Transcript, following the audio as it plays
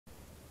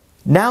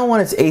Now on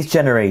its 8th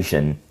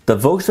generation, the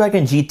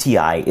Volkswagen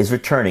GTI is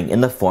returning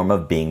in the form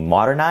of being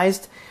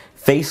modernized,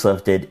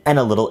 facelifted, and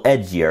a little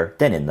edgier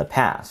than in the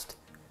past.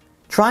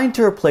 Trying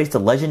to replace the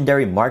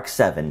legendary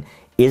Mk7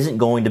 isn't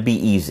going to be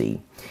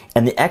easy,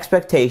 and the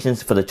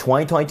expectations for the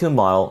 2022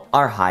 model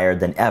are higher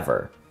than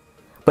ever.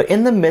 But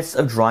in the midst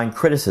of drawing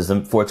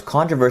criticism for its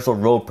controversial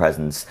road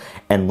presence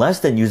and less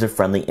than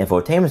user-friendly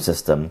infotainment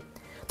system,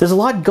 there's a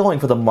lot going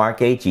for the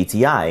Mk8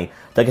 GTI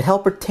that could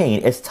help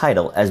retain its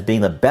title as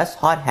being the best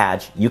hot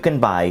hatch you can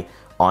buy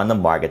on the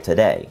market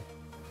today.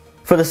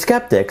 For the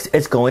skeptics,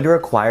 it's going to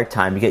require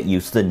time to get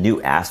used to the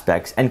new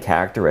aspects and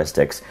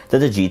characteristics that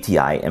the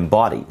GTI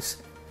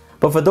embodies.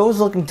 But for those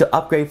looking to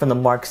upgrade from the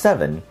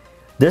Mk7,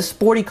 this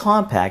sporty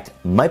compact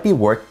might be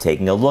worth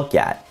taking a look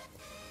at.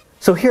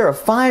 So here are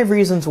 5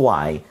 reasons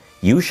why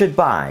you should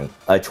buy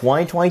a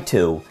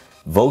 2022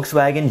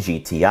 Volkswagen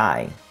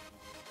GTI.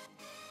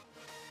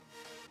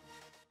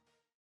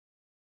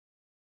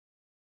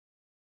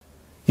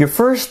 Your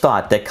first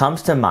thought that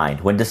comes to mind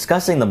when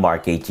discussing the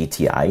Mk8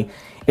 GTI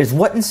is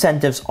what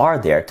incentives are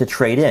there to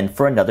trade in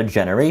for another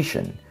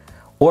generation?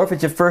 Or if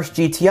it's your first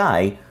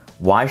GTI,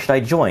 why should I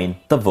join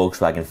the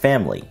Volkswagen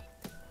family?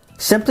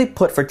 Simply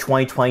put, for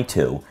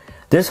 2022,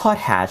 this hot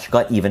hatch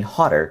got even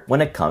hotter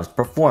when it comes to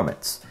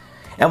performance.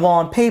 And while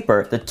on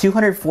paper, the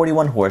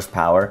 241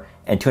 horsepower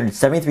and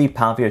 273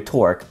 pound-feet of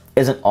torque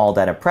isn't all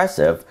that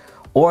impressive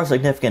or a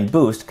significant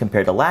boost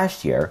compared to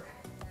last year,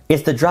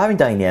 it's the driving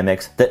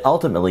dynamics that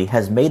ultimately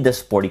has made this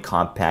sporty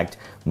compact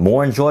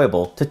more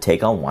enjoyable to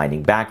take on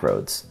winding back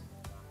roads.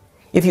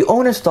 If you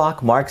own a stock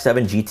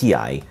Mk7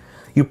 GTI,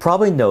 you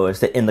probably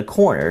noticed that in the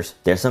corners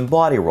there's some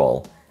body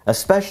roll,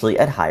 especially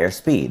at higher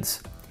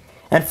speeds.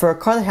 And for a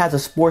car that has a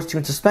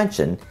sports-tuned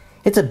suspension,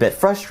 it's a bit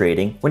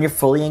frustrating when you're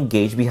fully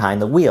engaged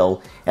behind the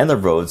wheel and the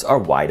roads are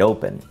wide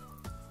open.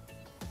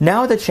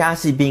 Now with the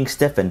chassis being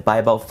stiffened by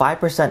about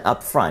 5%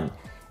 up front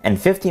and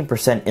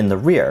 15% in the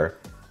rear,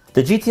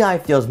 the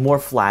GTI feels more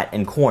flat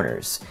in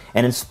corners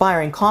and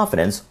inspiring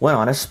confidence when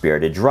on a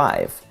spirited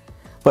drive.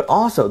 But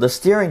also the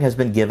steering has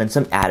been given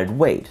some added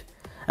weight,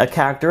 a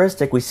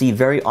characteristic we see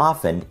very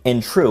often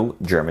in true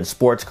German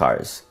sports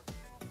cars.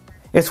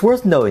 It's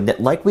worth noting that,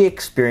 like we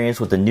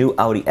experienced with the new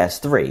Audi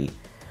S3,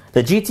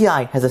 the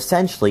GTI has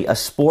essentially a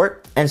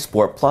Sport and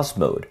Sport Plus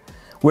mode,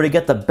 where to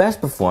get the best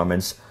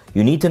performance,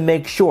 you need to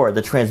make sure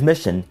the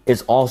transmission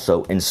is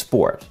also in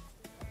Sport.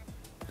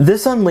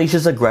 This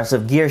unleashes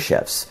aggressive gear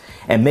shifts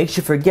and makes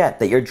you forget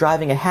that you're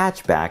driving a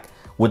hatchback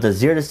with a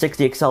 0 to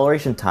 60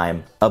 acceleration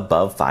time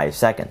above 5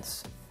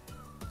 seconds.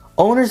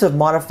 Owners of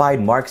modified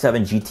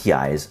Mk7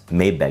 GTIs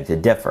may beg to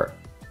differ.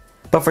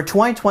 But for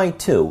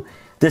 2022,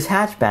 this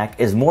hatchback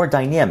is more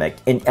dynamic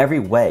in every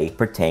way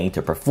pertaining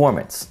to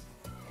performance.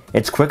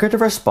 It's quicker to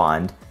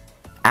respond,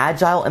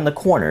 agile in the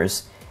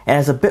corners, and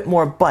has a bit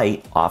more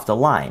bite off the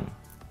line.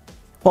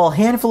 While a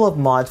handful of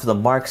mods for the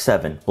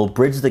Mk7 will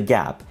bridge the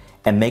gap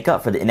and make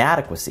up for the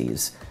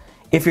inadequacies,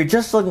 if you're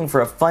just looking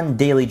for a fun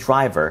daily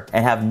driver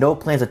and have no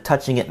plans of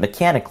touching it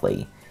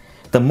mechanically,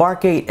 the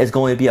Mk8 is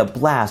going to be a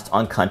blast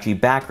on country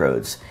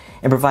backroads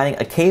and providing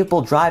a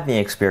capable driving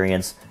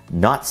experience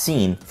not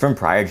seen from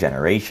prior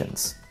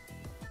generations.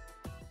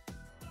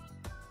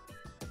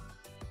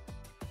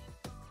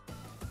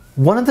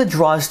 One of the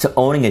draws to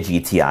owning a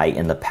GTI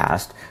in the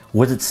past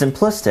was its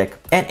simplistic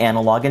and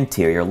analog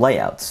interior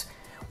layouts,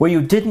 where you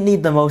didn't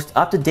need the most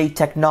up-to-date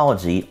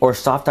technology or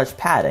soft-touch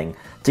padding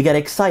to get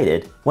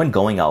excited when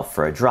going out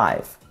for a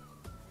drive.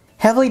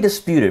 Heavily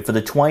disputed for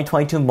the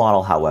 2022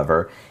 model,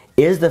 however,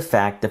 is the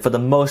fact that for the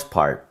most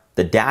part,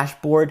 the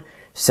dashboard,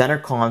 center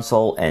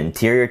console, and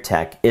interior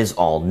tech is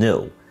all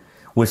new,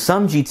 with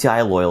some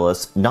GTI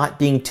loyalists not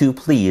being too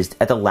pleased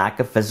at the lack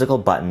of physical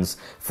buttons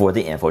for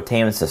the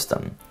infotainment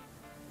system.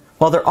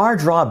 While there are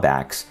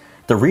drawbacks,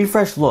 the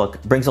refreshed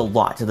look brings a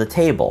lot to the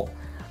table,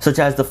 such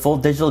as the full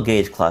digital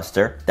gauge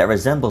cluster that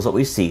resembles what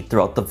we see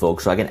throughout the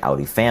Volkswagen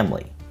Audi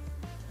family.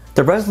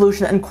 The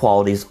resolution and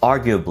quality is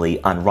arguably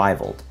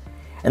unrivaled,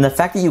 and the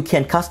fact that you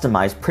can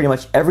customize pretty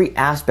much every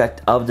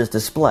aspect of this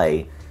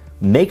display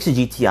makes the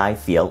GTI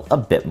feel a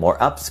bit more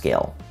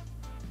upscale.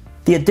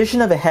 The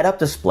addition of a head-up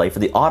display for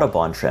the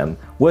Autobahn trim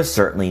was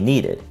certainly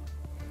needed,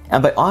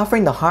 and by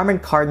offering the Harman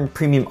Kardon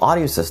premium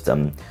audio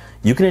system,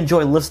 you can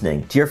enjoy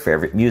listening to your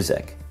favorite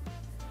music.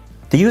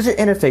 The user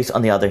interface,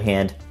 on the other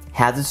hand,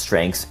 has its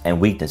strengths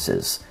and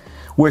weaknesses,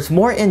 where it's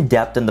more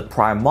in-depth than the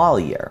prior model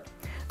year.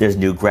 There's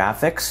new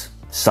graphics,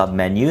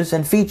 sub-menus,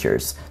 and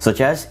features, such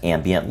as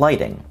ambient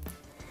lighting.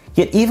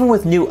 Yet even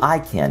with new eye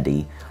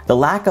candy, the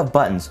lack of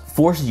buttons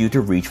forces you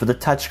to reach for the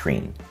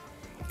touchscreen.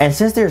 And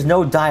since there's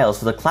no dials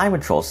for the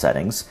climate control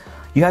settings,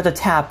 you have to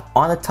tap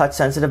on the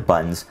touch-sensitive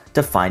buttons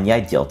to find the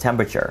ideal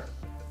temperature.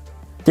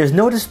 There's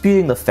no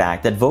disputing the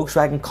fact that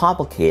Volkswagen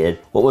complicated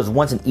what was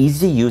once an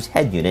easy-to-use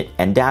head unit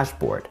and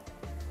dashboard.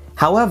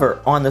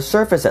 However, on the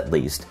surface at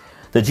least,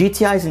 the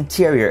GTI's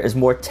interior is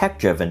more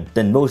tech-driven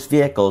than most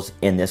vehicles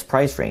in this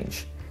price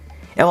range.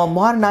 And while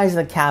modernizing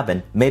the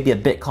cabin may be a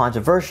bit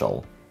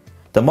controversial,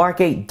 the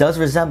Mk8 does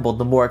resemble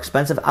the more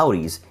expensive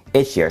Audis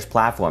it shares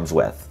platforms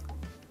with.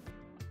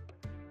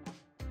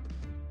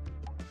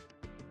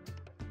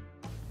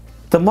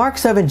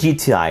 Mk7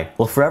 GTI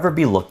will forever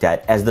be looked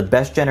at as the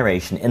best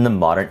generation in the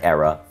modern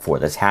era for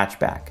this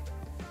hatchback.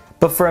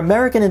 But for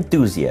American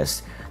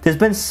enthusiasts, there's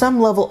been some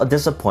level of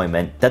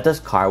disappointment that this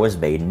car was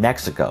made in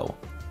Mexico.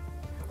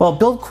 While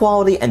build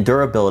quality and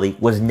durability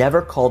was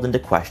never called into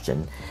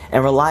question,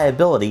 and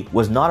reliability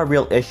was not a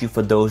real issue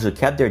for those who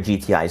kept their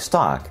GTI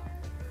stock,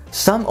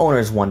 some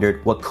owners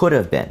wondered what could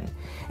have been,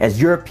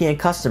 as European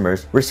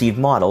customers received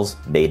models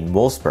made in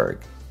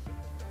Wolfsburg.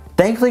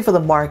 Thankfully for the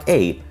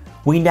Mk8,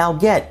 we now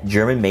get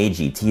German-made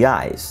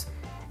GTIs.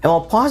 And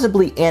while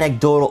possibly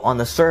anecdotal on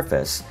the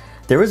surface,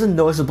 there is a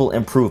noticeable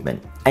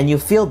improvement, and you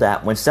feel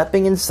that when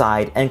stepping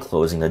inside and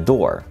closing the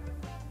door.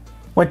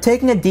 When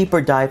taking a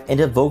deeper dive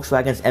into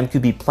Volkswagen's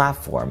MQB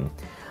platform,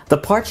 the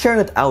part sharing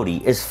with Audi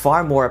is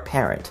far more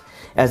apparent,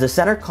 as the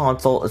center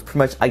console is pretty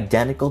much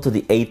identical to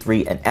the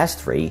A3 and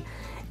S3,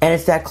 and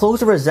it's that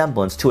closer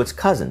resemblance to its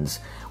cousins,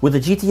 where the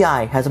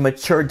GTI has a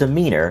mature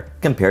demeanor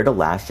compared to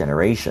last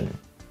generation.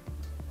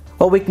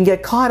 While we can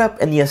get caught up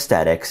in the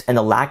aesthetics and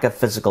the lack of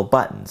physical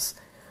buttons,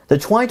 the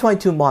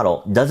 2022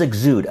 model does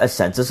exude a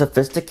sense of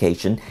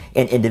sophistication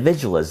and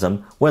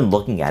individualism when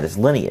looking at its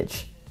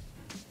lineage.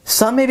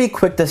 Some may be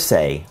quick to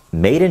say,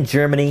 made in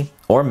Germany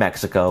or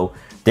Mexico,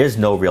 there's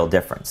no real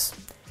difference.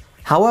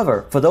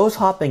 However, for those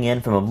hopping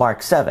in from a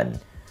Mk7,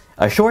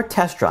 a short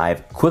test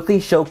drive quickly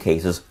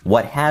showcases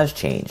what has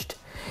changed,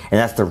 and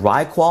that's the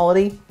ride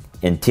quality,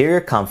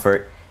 interior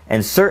comfort,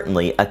 and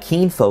certainly a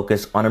keen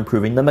focus on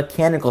improving the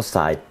mechanical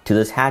side to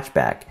this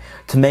hatchback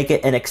to make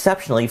it an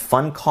exceptionally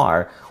fun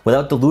car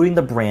without diluting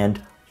the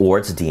brand or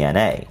its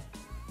DNA.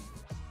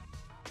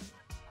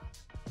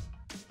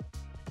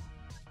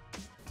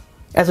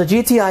 As a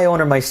GTI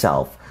owner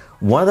myself,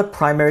 one of the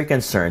primary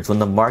concerns when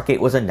the Mk8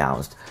 was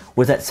announced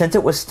was that since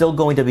it was still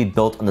going to be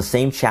built on the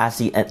same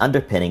chassis and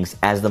underpinnings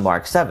as the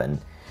Mk7,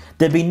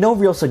 there'd be no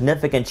real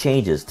significant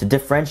changes to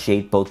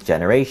differentiate both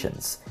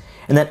generations,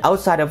 and that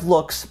outside of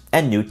looks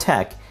and new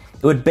tech,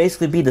 it would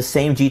basically be the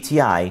same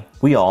GTI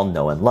we all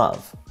know and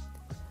love.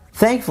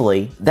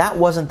 Thankfully, that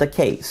wasn't the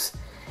case,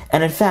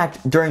 and in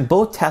fact, during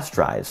both test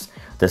drives,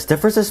 the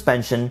stiffer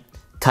suspension,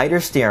 tighter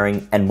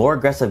steering, and more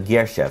aggressive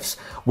gear shifts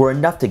were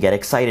enough to get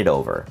excited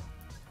over.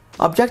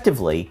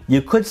 Objectively,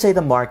 you could say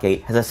the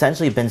Mk8 has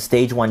essentially been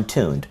Stage 1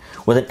 tuned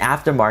with an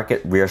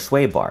aftermarket rear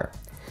sway bar,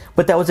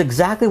 but that was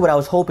exactly what I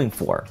was hoping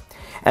for.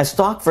 As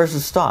stock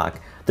versus stock,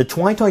 the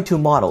 2022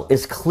 model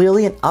is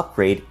clearly an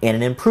upgrade and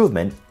an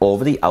improvement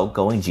over the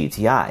outgoing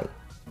GTI.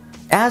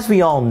 As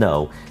we all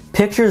know,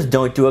 pictures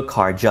don't do a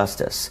car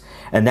justice,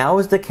 and that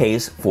was the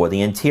case for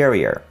the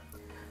interior.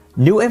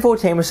 New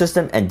infotainment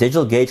system and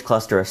digital gauge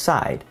cluster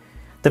aside,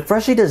 the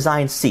freshly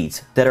designed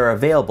seats that are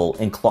available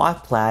in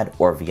cloth plaid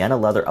or Vienna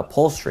leather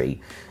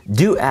upholstery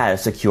do add a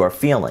secure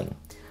feeling,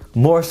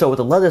 more so with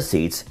the leather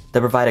seats that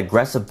provide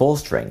aggressive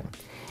bolstering,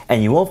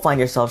 and you won't find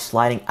yourself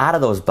sliding out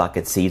of those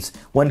bucket seats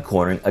when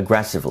cornering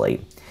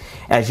aggressively,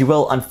 as you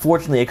will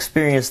unfortunately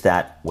experience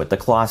that with the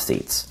cloth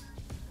seats.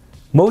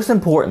 Most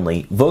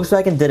importantly,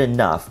 Volkswagen did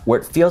enough where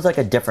it feels like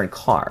a different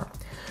car,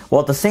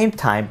 while at the same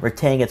time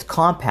retaining its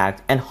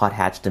compact and hot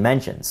hatch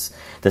dimensions,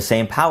 the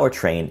same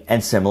powertrain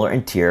and similar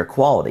interior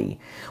quality,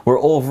 where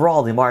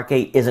overall the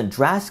Mk8 isn't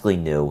drastically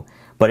new,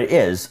 but it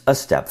is a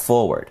step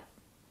forward.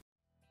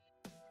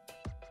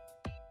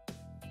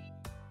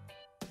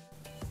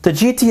 The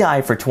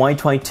GTI for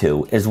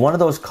 2022 is one of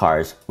those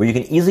cars where you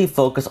can easily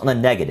focus on the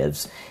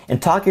negatives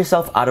and talk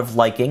yourself out of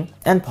liking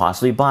and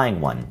possibly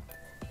buying one.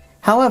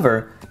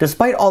 However,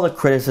 despite all the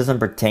criticism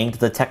pertaining to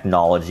the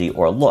technology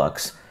or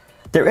looks,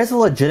 there is a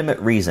legitimate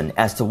reason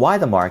as to why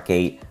the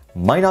Mk8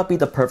 might not be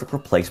the perfect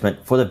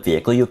replacement for the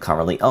vehicle you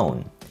currently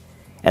own,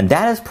 and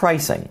that is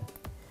pricing.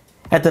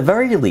 At the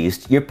very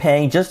least, you're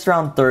paying just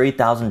around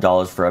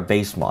 $30,000 for a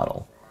base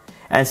model,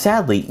 and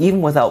sadly,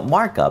 even without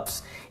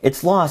markups,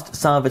 it's lost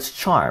some of its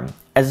charm,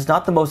 as it's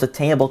not the most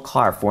attainable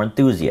car for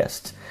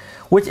enthusiasts,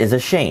 which is a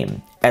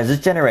shame, as this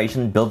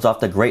generation builds off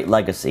the great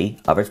legacy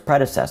of its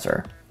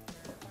predecessor.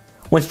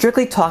 When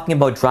strictly talking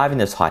about driving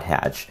this hot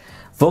hatch,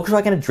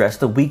 Volkswagen addressed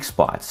the weak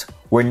spots,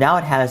 where now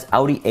it has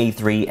Audi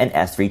A3 and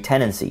S3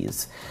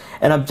 tendencies,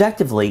 and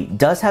objectively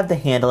does have the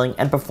handling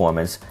and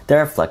performance that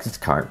reflects its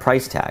current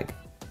price tag.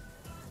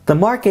 The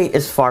Mk8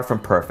 is far from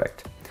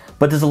perfect,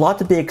 but there's a lot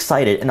to be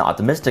excited and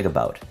optimistic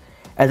about,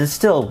 as it's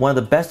still one of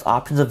the best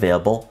options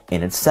available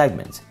in its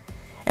segment.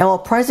 And while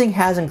pricing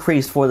has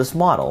increased for this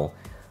model,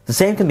 the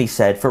same can be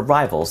said for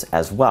rivals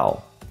as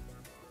well.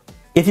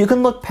 If you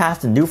can look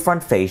past the new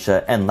front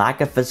fascia and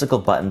lack of physical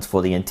buttons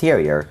for the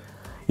interior,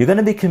 you're going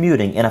to be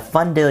commuting in a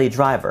fun daily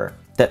driver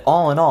that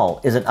all in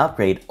all is an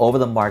upgrade over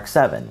the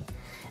Mk7.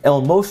 It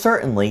will most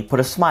certainly put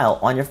a smile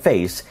on your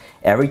face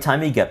every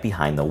time you get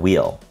behind the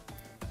wheel.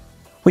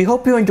 We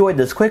hope you enjoyed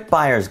this quick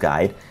buyer's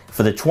guide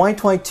for the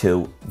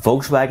 2022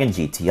 Volkswagen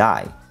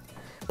GTI.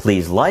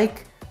 Please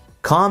like,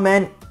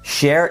 comment,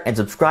 share, and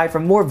subscribe for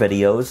more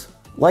videos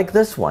like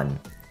this one.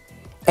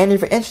 And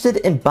if you're interested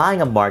in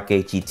buying a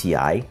Mk8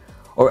 GTI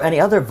or any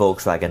other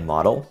Volkswagen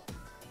model,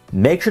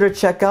 make sure to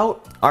check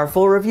out our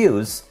full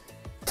reviews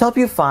to help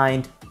you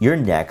find your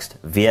next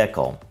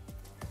vehicle.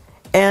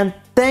 And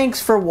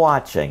thanks for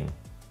watching.